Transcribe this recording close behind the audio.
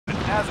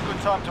Now's a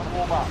good time to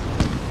warm up.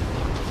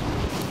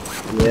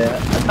 Yeah,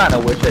 I kind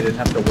of wish I didn't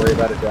have to worry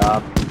about a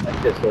job.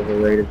 That shit's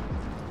overrated.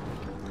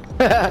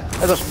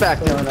 That's a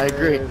fact, Dylan. I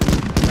agree.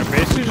 I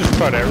basically just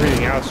cut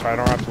everything out so I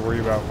don't have to worry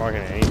about fucking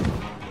anything.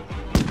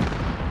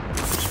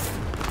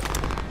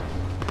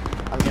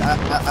 I mean,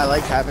 I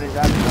like having a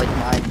job. I like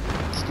my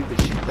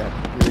stupid shit that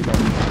really don't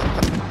need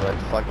to, but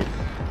fuck it.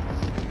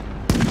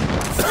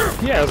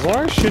 Yeah, as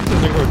long as shit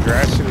doesn't go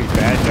drastically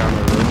bad down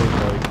the road,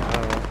 like, I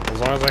don't know. As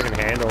long as I can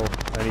handle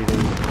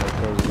anything that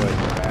goes, like,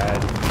 bad.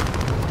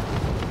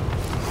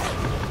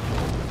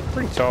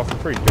 Pretty tough,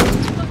 pretty good.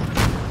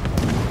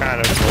 Kind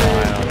of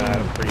rely on that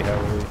pretty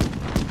heavily.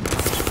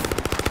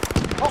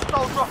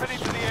 Hostile dropping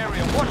into the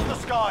area. Watch the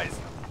skies.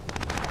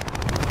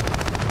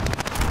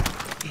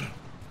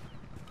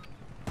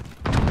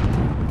 I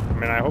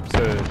mean, I hope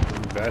to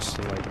invest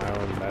in like my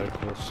own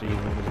medical scene.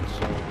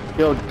 So.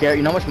 Yo, Garrett,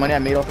 you know how much money I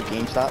made off of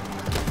GameStop?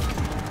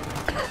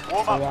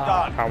 Warm up's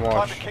done. How Time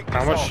much? to kick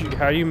How this much? off.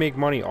 How do you make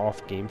money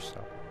off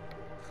GameStop?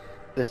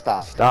 The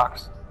stock.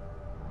 Stocks.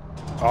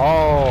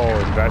 Oh,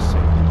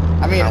 investing.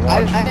 I mean,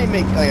 I didn't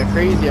make like a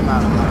crazy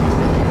amount of money.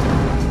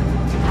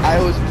 I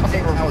was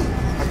playing around with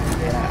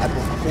I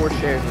bought 4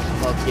 shares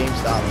of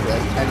GameStop for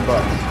like $10.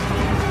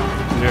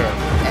 Yeah.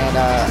 And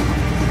I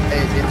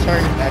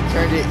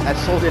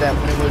sold it at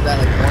when it was at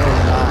like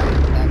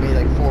 109, and I made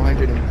like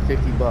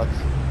 $450.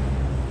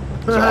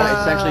 So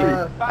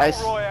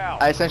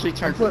I essentially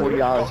turned $40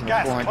 Got into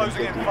gas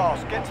closing in 450.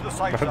 fast. Get to the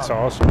safe That's zone.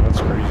 awesome. That's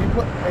crazy. If you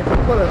put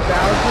 1,000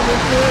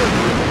 into it,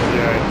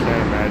 Yeah, I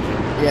can't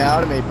imagine. Yeah, I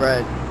would have made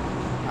bread.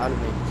 I would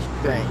have made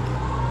bank.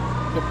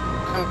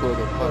 I'm cool,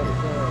 fuck it.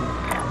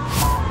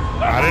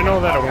 I didn't know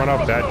that it went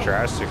up that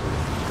drastically.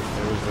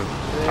 It was the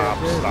top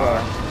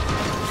stock.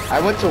 I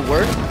went to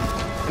work,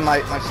 and my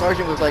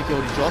sergeant was like,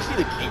 yo, did y'all see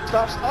the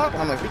GameStop stock?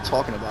 And I'm like, what are you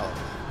talking about?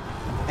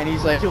 And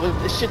he's like, yo,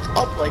 this shit's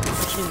up like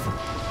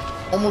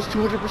almost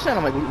 200%.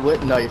 I'm like,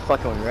 what? No, you're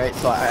fucking with me, right?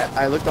 So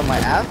I looked on my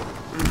app,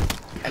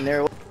 and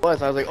there it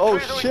was. I was like, oh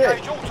shit. Should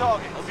I sell?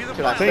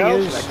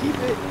 Should I keep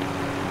it?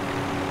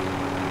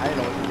 I didn't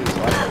know what to do, so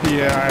I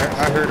Yeah,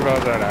 I heard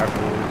about that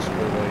afterwards,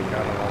 but like, I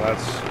don't know,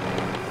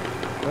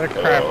 that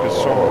crap is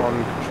so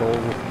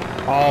uncontrollable.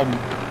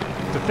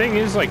 The thing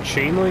is, like,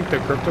 Chainlink, the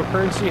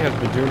cryptocurrency, has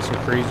been doing some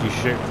crazy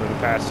shit for the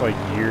past, like,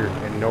 year,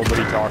 and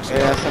nobody talks about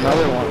it. Yeah, that's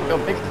another one. Yo,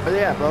 big,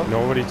 yeah, bro.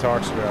 Nobody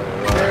talks about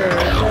it.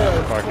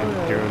 Fucking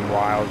doing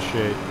wild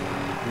shit,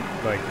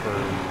 like, for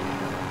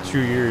 2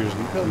 years,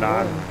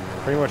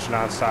 pretty much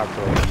non-stop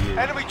for like a year.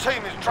 Enemy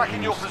team is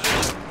tracking your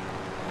position.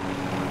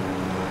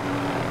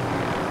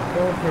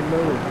 Going for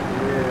move.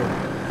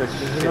 Yeah. There's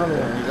another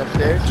one. He's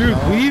upstairs. Dude,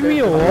 leave me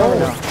alone.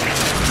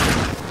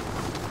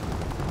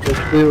 Let's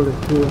do it,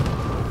 let's do it.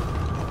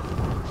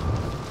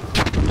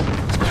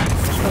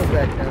 Come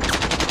back now.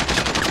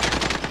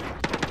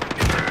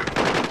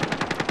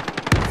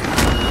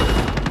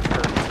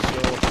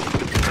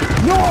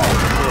 No!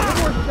 One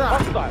more shot.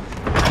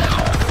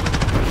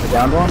 I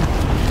downed one?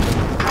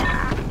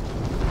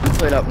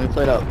 Let me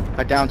play it up. I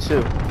down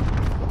 2.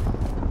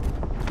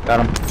 Got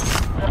him.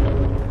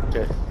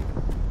 Okay.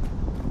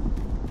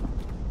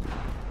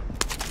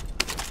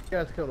 You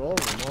guys killed all of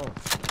them, huh?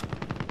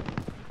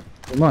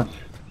 Too much.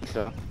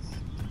 So.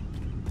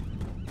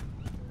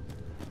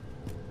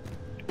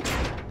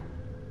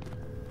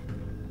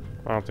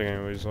 I don't think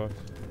anybody's left.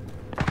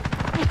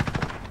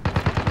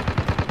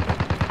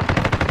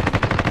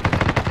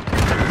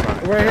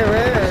 Right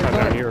here.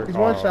 Down here. He's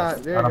one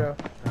shot. There you go.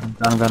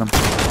 Got him.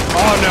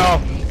 Oh no!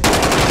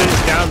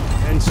 He's down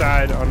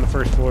inside on the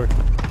first floor.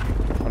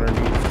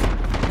 Underneath.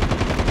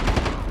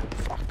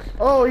 Fuck.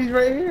 Oh, he's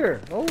right here.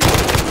 Oh.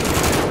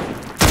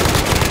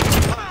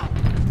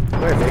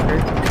 Where, Baker?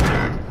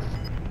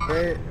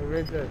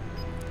 Right there.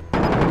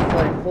 There's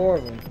like 4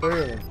 of them.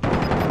 3 of them.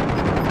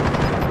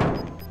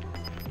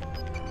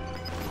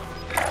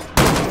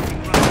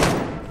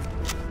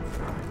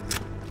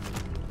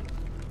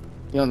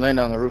 You don't land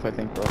on the roof, I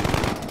think, bro.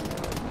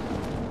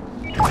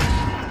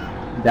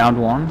 Downed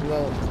one.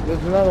 No,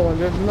 there's another one.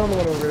 There's another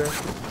one over there.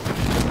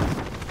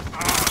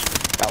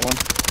 Got one.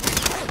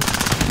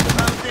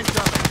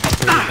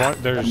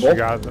 There's a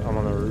guy. I'm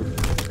on the roof.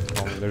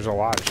 There's a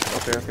lot of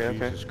shit.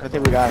 Okay. I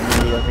think we got him.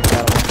 Maybe I think we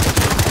got him.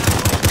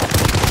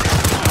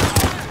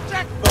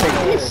 Hey,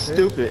 he's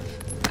stupid.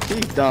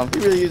 He's dumb. He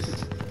really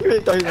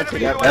thought he was gonna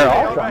take that. They're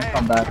all trying to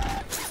come back.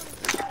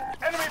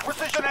 Enemy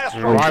precision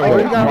airstrike. Why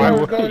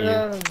would you?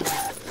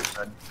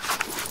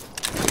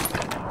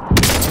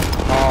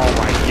 Oh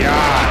my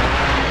god!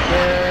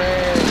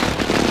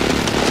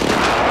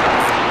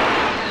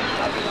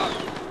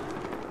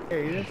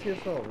 Hey, you didn't see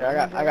us all.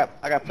 Yeah,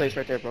 I got place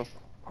right there, bro.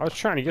 I was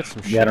trying to get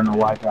some shit. Yeah, I don't know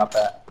why I dropped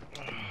that.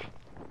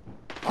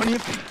 On your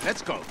feet,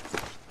 let's go.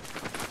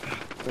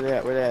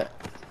 Where they at?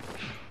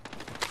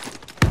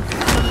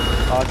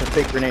 Oh, it's a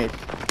fake grenade.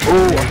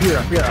 Ooh, here,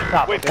 up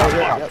top. We've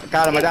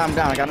Got him, I got him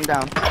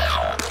down.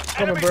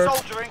 Enemy bird.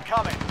 soldier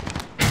incoming.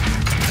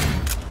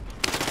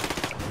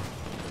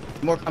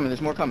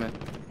 There's more coming.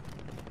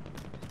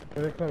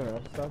 Where they coming?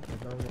 I'll stop them.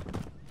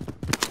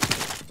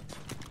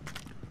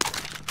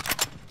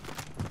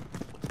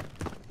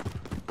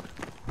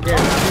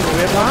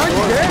 Behind you,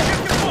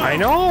 Dad. I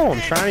know.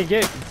 I'm trying to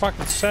get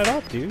fucking set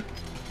up, dude.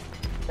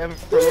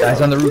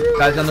 Guys on the roof.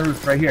 Guys on the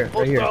roof. Right here.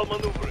 Right here. You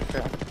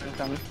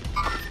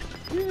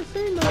didn't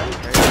see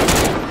nothing.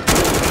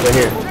 Right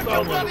here.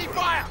 Bloody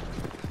fire!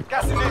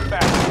 Gas is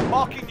inbound.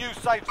 Marking new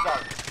safe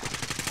zone.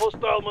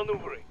 Hostile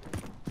maneuvering.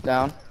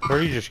 Down.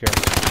 Where'd you just go?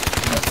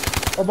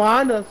 Oh,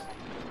 behind us.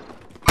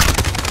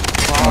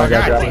 Oh,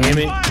 god damn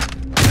it.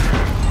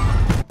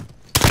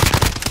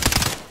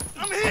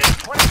 I'm hit.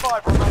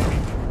 25 remaining.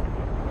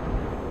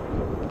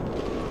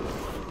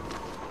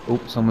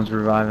 Oop, someone's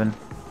reviving.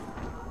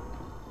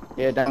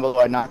 Yeah, down below.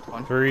 I knocked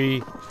one.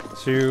 3,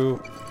 2.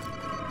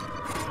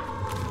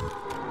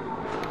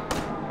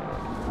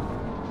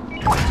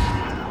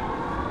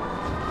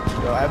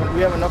 Yo,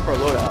 we have enough for a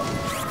loadout.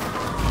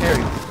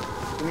 Harry,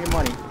 give me your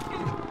money.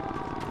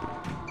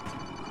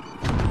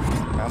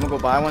 Alright, I'm gonna go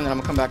buy one, then I'm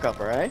gonna come back up,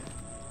 alright?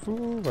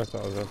 Ooh, I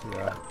thought it was after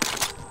that.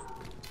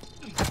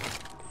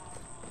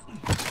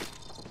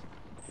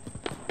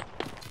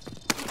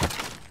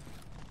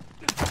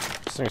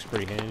 This thing's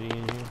pretty handy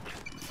in here.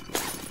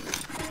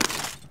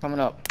 Coming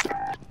up.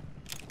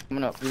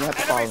 Coming up. You don't have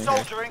to follow Enemy me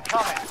here. soldier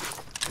incoming.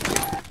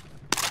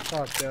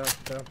 Fuck, yeah.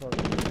 Fuck.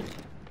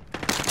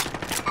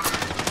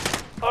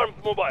 Armed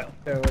mobile.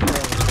 Yeah, what's wrong?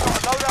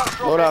 Loadout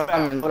drop Loadout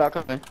inbound. coming. Loadout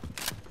coming.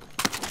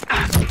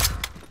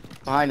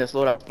 Behind us.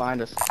 Loadout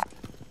behind us.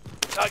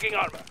 Tagging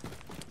armor.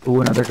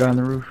 Ooh, another guy on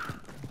the roof.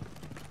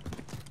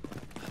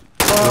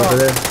 Oh, Over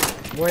there.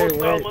 wait.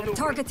 Hostile maneuvering.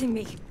 Targeting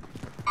me.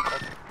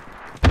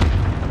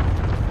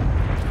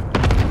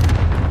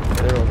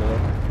 They're over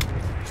there.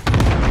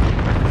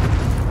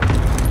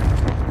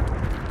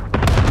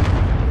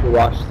 We'll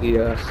watch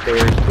the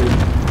stairs too.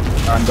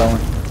 I'm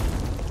going.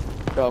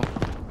 Go.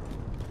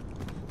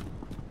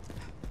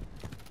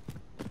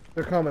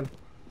 They're coming.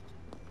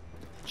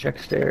 Check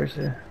stairs.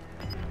 Yeah.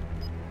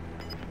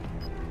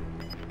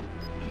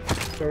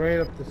 They're right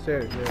up the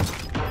stairs,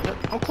 yeah.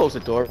 Don't close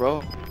the door,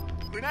 bro.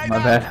 Grenade My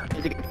out. bad. I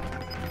need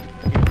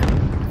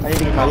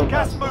to get my loot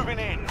Gas box. moving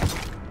in.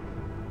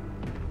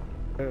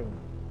 Oh.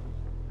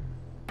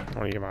 I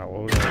want to get my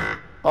loadout.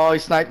 Oh, he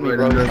sniped me,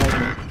 bro. He sniped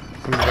me.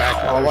 Come back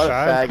to the Oh, other what a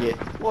side.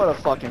 faggot. What a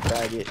fucking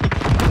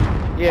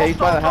faggot. Yeah, he's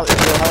by the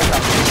helicopter.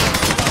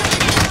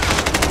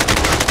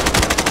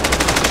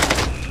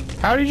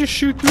 How did you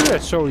shoot through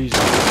that so easy?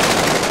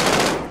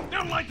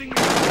 They're lighting me.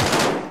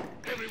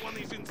 Everyone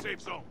is in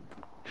safe zone.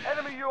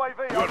 Enemy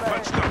UAV You are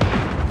overhead. patched up.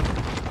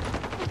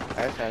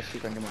 I have to see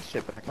if I can get my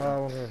shit back.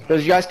 Oh, okay.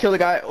 Did you guys kill the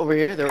guy over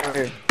here? They're over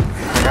here.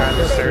 God,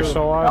 the stairs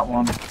so Got alive.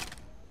 one.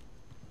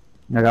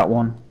 I got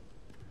one.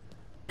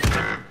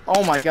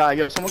 Oh my god,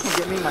 yo, someone come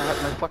get me my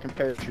fucking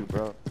parachute,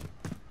 bro.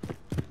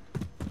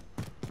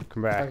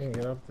 Come I back. can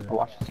get up there. I'll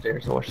watch the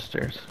stairs. I'll watch the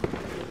stairs.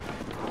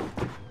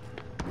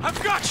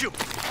 I've got you.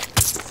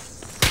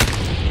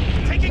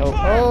 Taking Oh.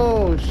 fire.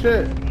 Oh,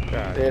 shit.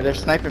 God, They're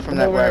sniping from Come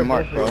that over where I here,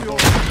 marked, bro.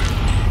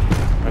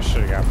 I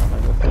should have got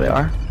one. There they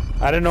are.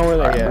 I didn't know where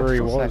that Yeah, where he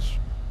so was.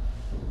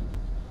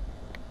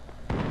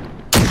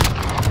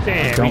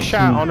 Damn, Don't he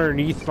shot see.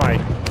 underneath my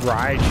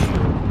ride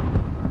shield.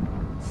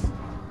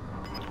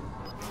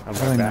 I'm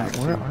Probably back.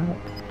 not. Where are they?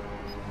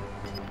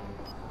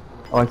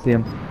 Oh, I see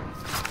him.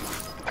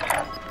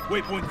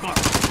 Waypoint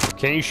marked.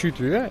 Can you shoot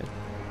through that?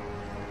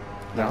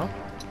 No.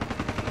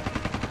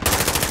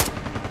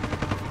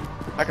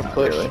 I can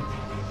push. Really?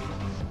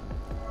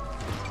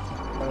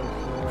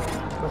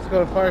 Let's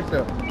go to fire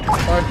sale.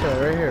 Fire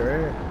sale, right here, right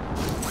here.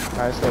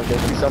 Alright, let's go.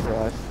 There's two stuff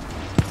alive.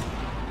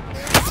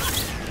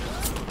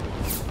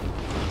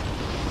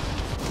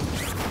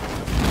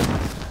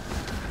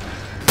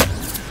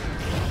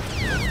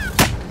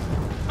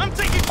 I'm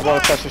taking I bought a fire.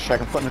 cluster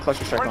strike. I'm putting a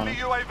cluster strike on Friendly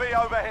him.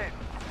 UAV overhead.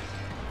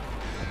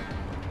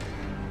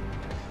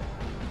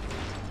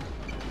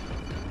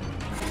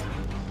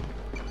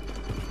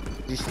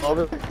 Is he still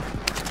over there?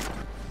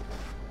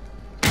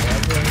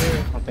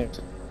 I don't think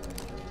so.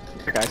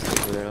 The guy's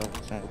still over there though.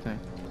 That's not the thing.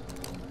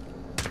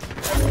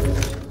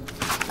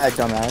 That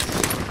dumbass.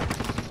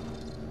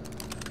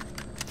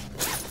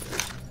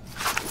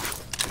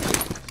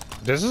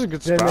 This is a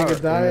good Didn't spot make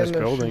it die in this in the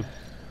building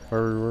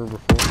where we were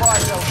before. Fire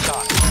sale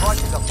shut.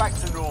 Prices are back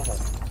to normal.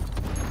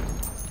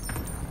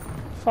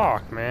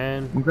 Fuck,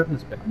 man. I'm grabbing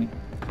this back.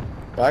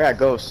 Oh, I got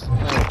ghost.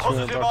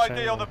 Positive bucks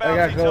ID on the I got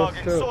bounty ghosts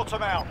target. too. Sort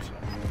them out.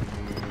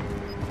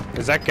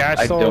 Is that guy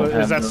I still? don't Is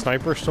have that those.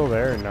 sniper still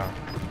there or no?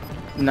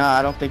 Nah,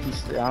 I don't think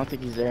he's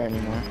there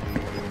anymore.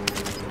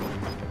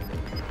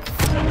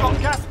 We've got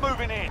gas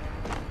moving in.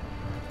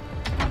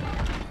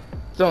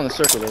 Still in the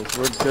circle though.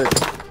 So we're good.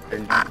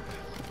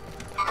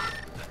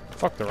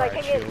 Fuck the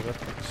riot shield. That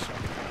thing sucks.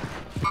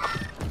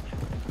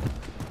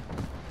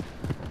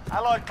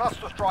 Allied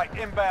cluster strike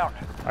inbound.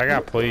 I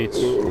got plates.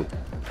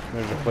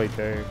 There's a plate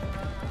there.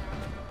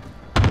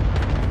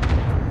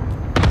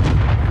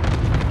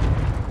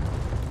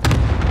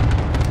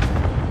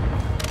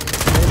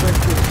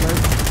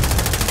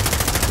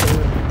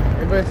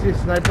 Anybody see a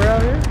sniper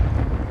out here?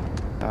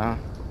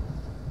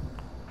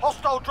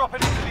 Hostile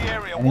dropping into the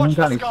area. Anyone Watch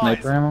got the any skies.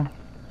 sniper ammo?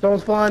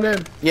 Someone's flying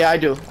in. Yeah, I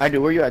do.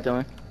 Where you at,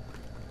 Dylan?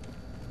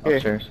 Here.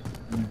 Upstairs.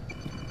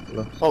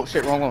 Oh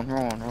shit, wrong one.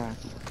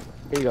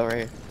 Here you go, right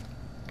here.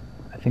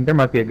 I think there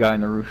might be a guy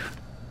on the roof.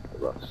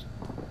 Above us.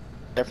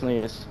 Definitely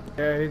is.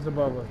 Yeah, he's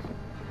above us.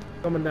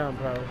 Coming down,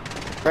 probably.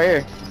 Right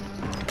here.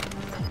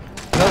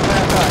 Another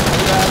guy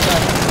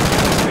outside.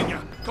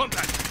 Senior,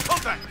 contact!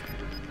 Contact!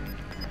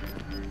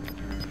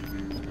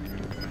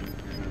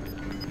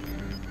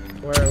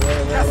 Where?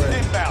 Gas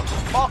is inbound.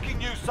 Marking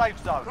new safe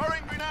zone.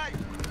 Throwing grenade!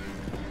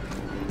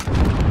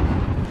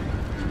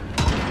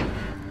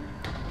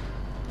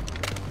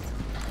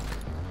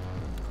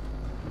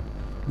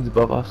 He's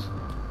above us.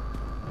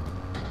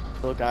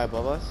 Little guy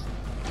above us.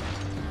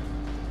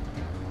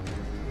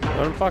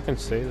 Let him fucking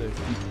stay there.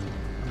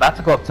 About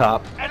to go up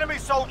top. Enemy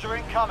soldier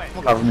incoming.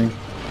 Cover me.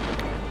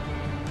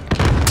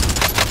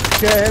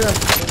 Yeah, hit him.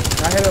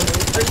 I hit him.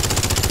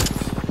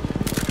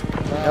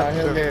 Nah, I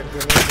hit him.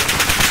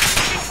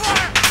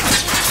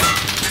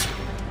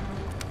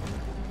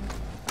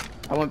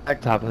 I went back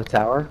to Top of the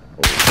tower.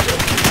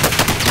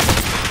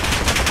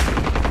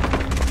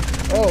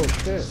 Oh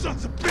shit.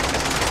 Sons of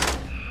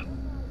bitches!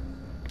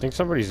 I think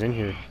somebody's in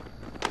here.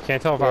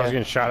 Can't tell if I was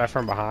getting shot at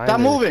from behind. Stop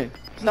or- moving!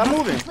 Stop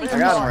moving! I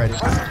got him already.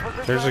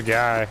 There's a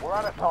guy, We're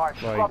out of time.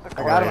 like, I got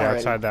him right already.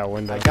 outside that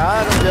window. I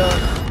got him,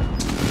 Dylan.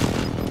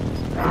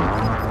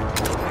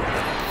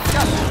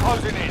 Gas is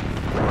closing in.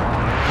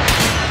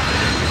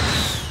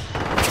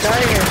 Guy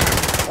in here.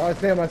 Oh, I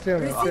see him.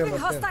 Receiving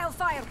hostile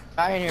fire.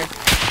 Guy in here.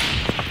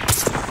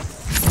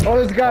 Oh,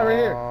 there's a guy right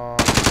here.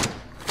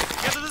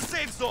 Get to the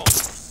safe zone!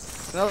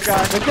 Another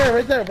guy.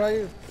 Right there, by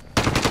you.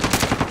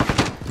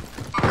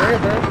 Right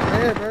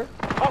here, bro.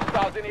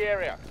 Hostiles in the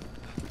area.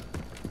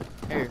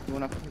 Here, you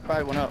went up. You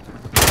probably went up.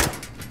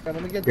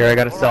 Let me get Here, I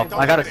got a Alright, self. don't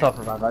I got a hit self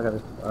revive. I got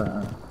a.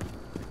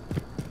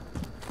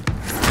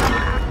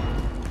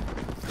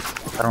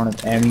 I don't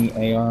have any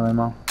AR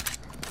ammo.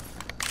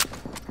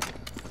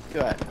 Go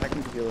ahead. I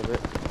can give you a little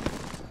bit.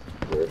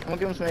 I'm gonna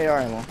give him some AR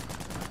ammo.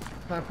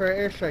 Time for an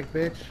airstrike,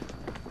 bitch.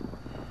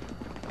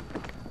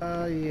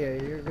 Oh yeah,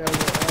 you're going.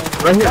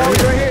 Right here. Oh,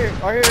 he's right here.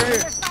 Right here.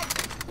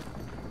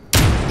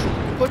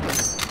 Put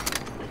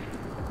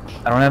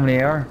I don't have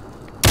any AR.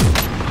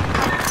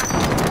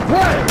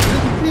 What? This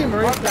is the team,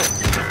 right?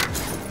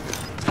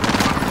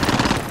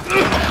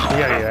 You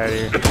gotta get out of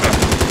here.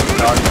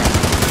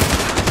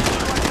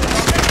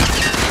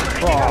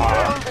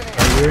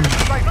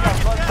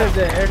 There's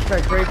the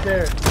airstrike right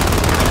there.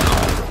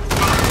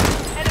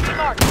 Enemy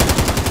marked.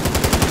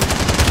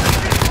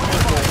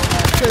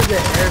 There's the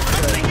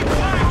airstrike.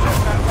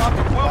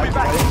 We'll be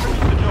back to finish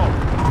the job.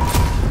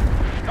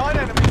 9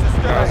 enemies are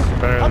still That's in.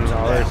 better than Hunt the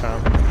them other down.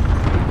 time.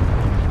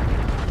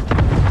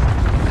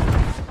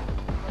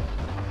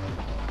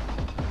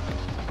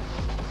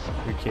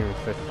 We came in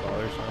 5th the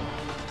other time.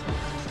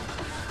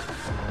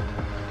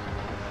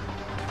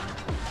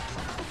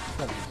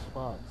 That's a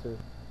spot too.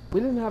 We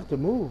didn't have to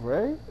move,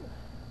 right?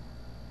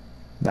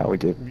 No, we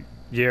did.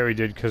 Yeah, we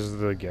did because of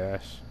the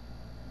gas.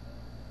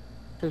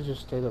 Could've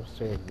just stayed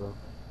upstairs, bro.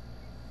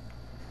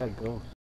 That ghost.